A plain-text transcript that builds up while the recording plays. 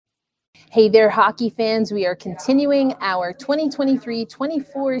Hey there, hockey fans. We are continuing our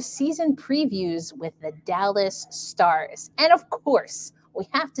 2023-24 season previews with the Dallas Stars. And of course, we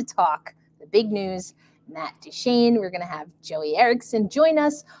have to talk the big news, Matt Duchene. We're going to have Joey Erickson join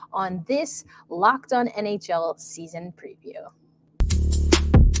us on this Locked On NHL season preview.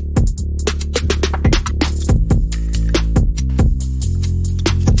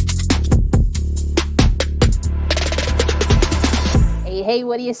 Hey,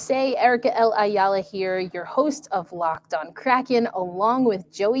 what do you say? Erica L. Ayala here, your host of Locked On Kraken, along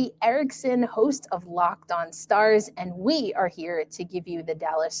with Joey Erickson, host of Locked On Stars, and we are here to give you the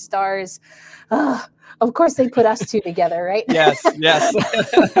Dallas Stars. Of course, they put us two together, right? Yes.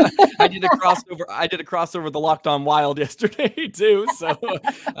 I did a crossover the Locked On Wild yesterday too, so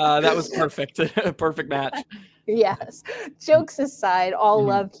that was perfect. Perfect match. Yes. Jokes aside, all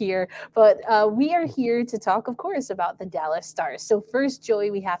love here. But we are here to talk, of course, about the Dallas Stars. So first,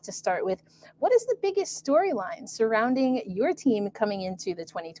 Joey, we have to start with what is the biggest storyline surrounding your team coming into the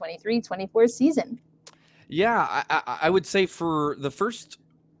 2023-24 season? Yeah, I would say for the first,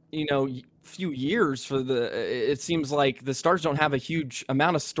 few years it seems like the Stars don't have a huge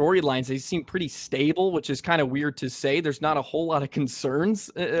amount of storylines. They seem pretty stable, which is kind of weird to say. There's not a whole lot of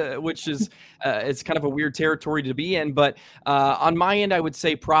concerns, which is it's kind of a weird territory to be in. But on my end, I would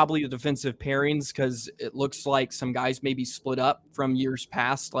say probably the defensive pairings, because it looks like some guys maybe split up from years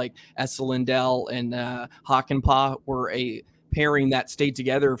past, like Esa Lindell and Hakanpää were a pairing that stayed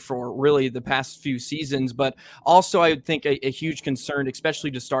together for really the past few seasons. But also I would think a huge concern,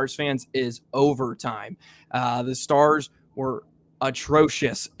 especially to Stars fans, is overtime. The Stars were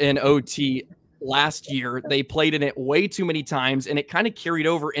atrocious in OT last year. They played in it way too many times, and it kind of carried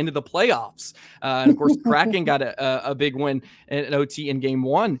over into the playoffs. And of course, Kraken got a big win in OT in game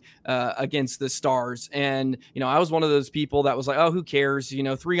one against the Stars. And, I was one of those people that was like, oh, who cares?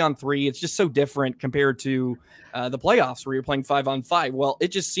 3-on-3, it's just so different compared to the playoffs where you're playing 5-on-5. Well, it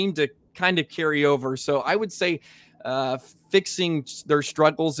just seemed to kind of carry over. So I would say fixing their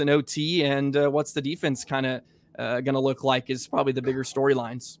struggles in OT and what's the defense kind of going to look like is probably the bigger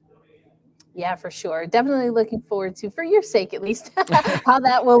storylines. Yeah, for sure. Definitely looking forward to, for your sake at least, how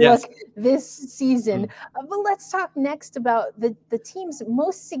that will look this season. But let's talk next about the team's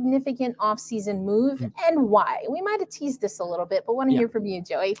most significant offseason move and why. We might have teased this a little bit, but want to hear from you,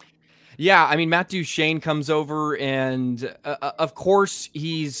 Joey. Yeah, I mean, Matt Duchene comes over, and of course,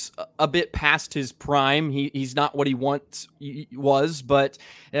 he's a bit past his prime. He's not what he once was, but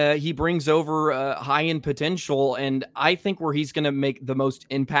he brings over high-end potential, and I think where he's going to make the most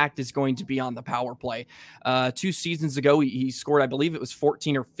impact is going to be on the power play. 2 seasons ago, he scored, I believe it was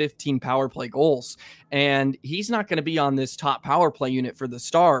 14 or 15 power play goals, and he's not going to be on this top power play unit for the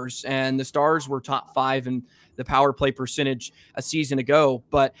Stars, and the Stars were top 5 in the power play percentage a season ago,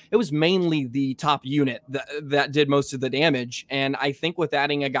 but it was mainly the top unit that did most of the damage. And I think with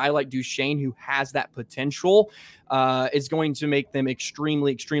adding a guy like Duchene, who has that potential, is going to make them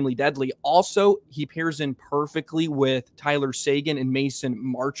extremely, extremely deadly. Also, he pairs in perfectly with Tyler Seguin and Mason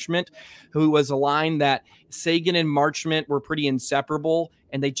Marchment, who was a line that Seguin and Marchment were pretty inseparable,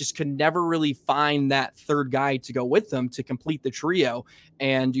 and they just could never really find that third guy to go with them to complete the trio.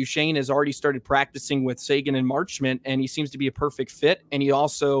 And Duchene has already started practicing with Seguin and Marchment, and he seems to be a perfect fit. And he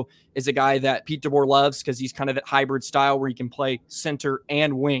also is a guy that Pete DeBoer loves because he's kind of that hybrid style where he can play center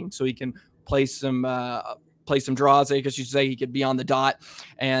and wing, so he can play some draws. I guess you should say he could be on the dot.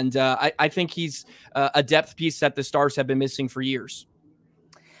 And I think he's a depth piece that the Stars have been missing for years.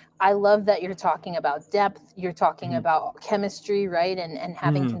 I love that you're talking about depth. You're talking about chemistry, right? And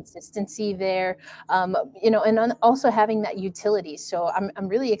having consistency there, and also having that utility. So I'm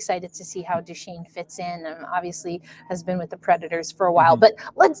really excited to see how Duchene fits in. Obviously has been with the Predators for a while, but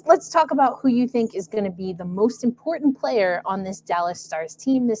let's talk about who you think is going to be the most important player on this Dallas Stars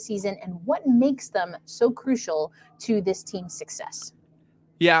team this season and what makes them so crucial to this team's success.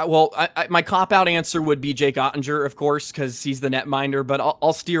 Yeah, well, my cop-out answer would be Jake Ottinger, of course, because he's the netminder, but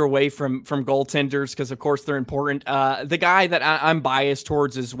I'll steer away from goaltenders because, of course, they're important. The guy that I'm biased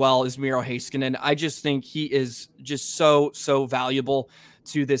towards as well is Miro Heiskanen. I just think he is just so valuable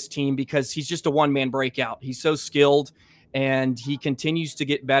to this team because he's just a one-man breakout. He's so skilled, and he continues to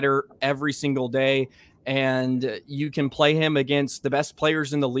get better every single day. And you can play him against the best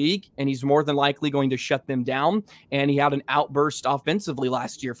players in the league, and he's more than likely going to shut them down. And he had an outburst offensively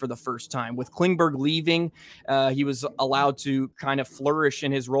last year for the first time. With Klingberg leaving, he was allowed to kind of flourish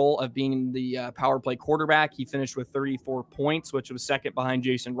in his role of being the power play quarterback. He finished with 34 points, which was second behind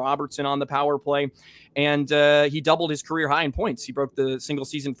Jason Robertson on the power play. And he doubled his career high in points. He broke the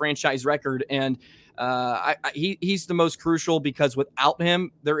single-season franchise record. And He's the most crucial because without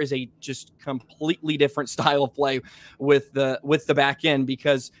him, there is a just completely different style of play with the back end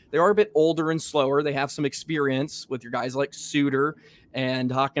because they are a bit older and slower. They have some experience with your guys like Suter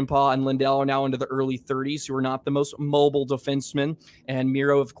and Hockenpah and Lindell are now into the early 30s, who are not the most mobile defensemen. And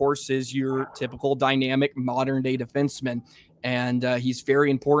Miro, of course, is your typical dynamic modern day defenseman. And he's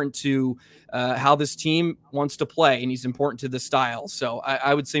very important to how this team wants to play, and he's important to the style. So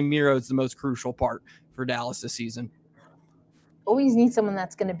I would say Miro is the most crucial part for Dallas this season. Always need someone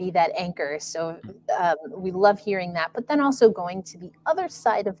that's going to be that anchor. So we love hearing that. But then also going to the other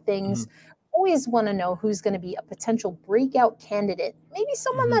side of things, always want to know who's going to be a potential breakout candidate. Maybe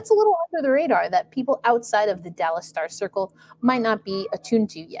someone that's a little under the radar that people outside of the Dallas Star Circle might not be attuned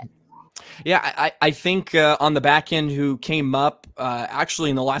to yet. Yeah, I think on the back end who came up actually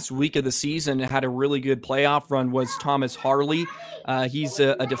in the last week of the season and had a really good playoff run was Thomas Harley. He's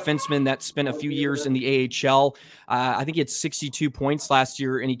a defenseman that spent a few years in the AHL. I think he had 62 points last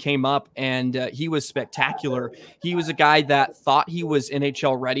year, and he came up and he was spectacular. He was a guy that thought he was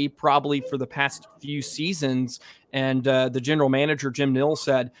NHL ready probably for the past few seasons. And the general manager, Jim Nill,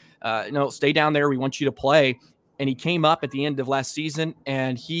 said, no, stay down there. We want you to play. And he came up at the end of last season,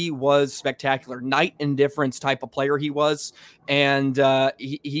 and he was spectacular. Night and difference type of player he was. And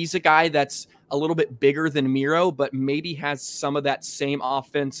he's a guy that's a little bit bigger than Miro, but maybe has some of that same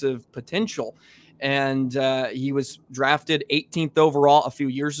offensive potential. And he was drafted 18th overall a few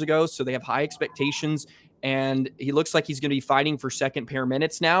years ago, so they have high expectations. And he looks like he's going to be fighting for second pair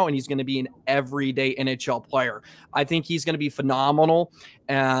minutes now, and he's going to be an everyday NHL player. I think he's going to be phenomenal,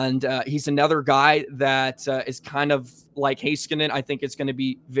 and he's another guy that is kind of like Heiskanen. I think it's going to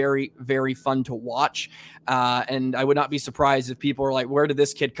be very, very fun to watch, and I would not be surprised if people are like, where did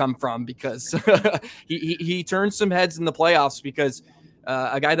this kid come from? Because he turned some heads in the playoffs because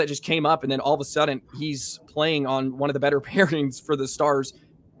a guy that just came up, and then all of a sudden he's playing on one of the better pairings for the Stars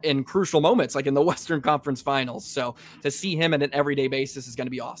in crucial moments, like in the Western Conference Finals. So to see him on an everyday basis is going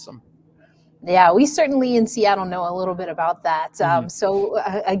to be awesome. Yeah, we certainly in Seattle know a little bit about that. So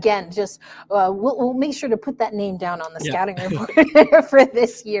again, just we'll make sure to put that name down on the scouting report for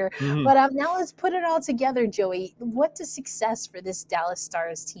this year. But now let's put it all together, Joey. What does success for this Dallas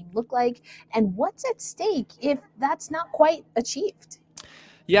Stars team look like, and what's at stake if that's not quite achieved?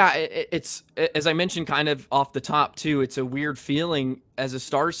 Yeah, it's as I mentioned kind of off the top too, it's a weird feeling as a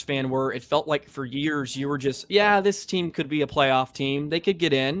Stars fan where it felt like for years you were just, this team could be a playoff team. They could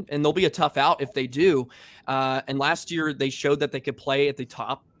get in, and they'll be a tough out if they do. And last year they showed that they could play at the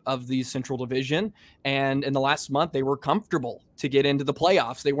top of the Central Division. And in the last month, they were comfortable to get into the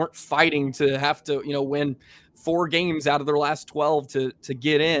playoffs. They weren't fighting to have to, win 4 games out of their last 12 to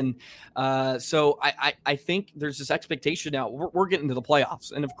get in. So I think there's this expectation now we're getting to the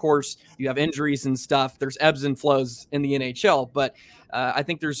playoffs. And of course you have injuries and stuff. There's ebbs and flows in the NHL, but I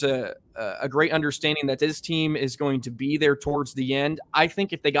think there's a great understanding that this team is going to be there towards the end. I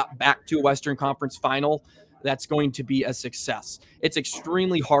think if they got back to a Western Conference final, that's going to be a success. It's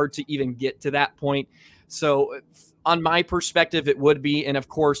extremely hard to even get to that point. So on my perspective, it would be, and of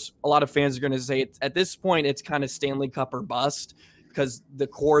course, a lot of fans are going to say at this point, it's kind of Stanley Cup or bust because the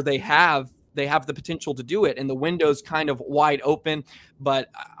core they have the potential to do it, and the window's kind of wide open.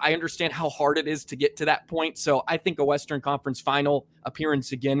 But I understand how hard it is to get to that point. So I think a Western Conference final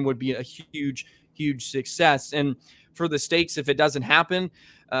appearance again would be a huge, huge success. And for the stakes, if it doesn't happen,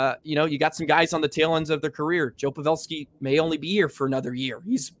 you got some guys on the tail ends of their career. Joe Pavelski may only be here for another year.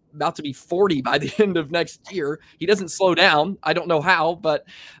 He's about to be 40 by the end of next year. He doesn't slow down. I don't know how, but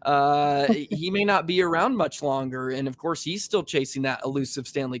he may not be around much longer. And of course, he's still chasing that elusive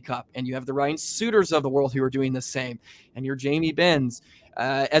Stanley Cup. And you have the Ryan Suters of the world who are doing the same. And your Jamie Benns.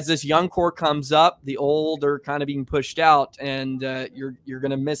 As this young core comes up, the old are kind of being pushed out, and you're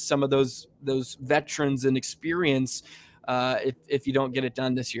going to miss some of those veterans and experience if you don't get it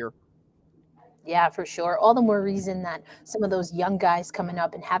done this year. Yeah, for sure. All the more reason that some of those young guys coming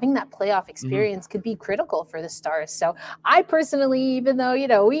up and having that playoff experience could be critical for the Stars. So I personally, even though,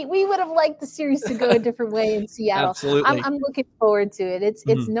 we would have liked the series to go a different way in Seattle, Absolutely. I'm looking forward to it. It's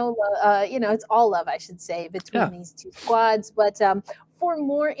no, it's all love, I should say, between these two squads. But for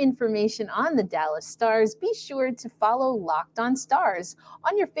more information on the Dallas Stars, be sure to follow Locked On Stars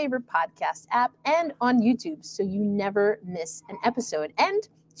on your favorite podcast app and on YouTube so you never miss an episode. And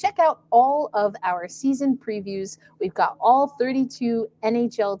check out all of our season previews. We've got all 32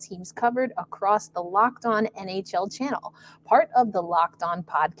 NHL teams covered across the Locked On NHL channel, part of the Locked On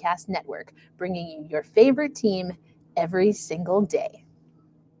Podcast Network, bringing you your favorite team every single day.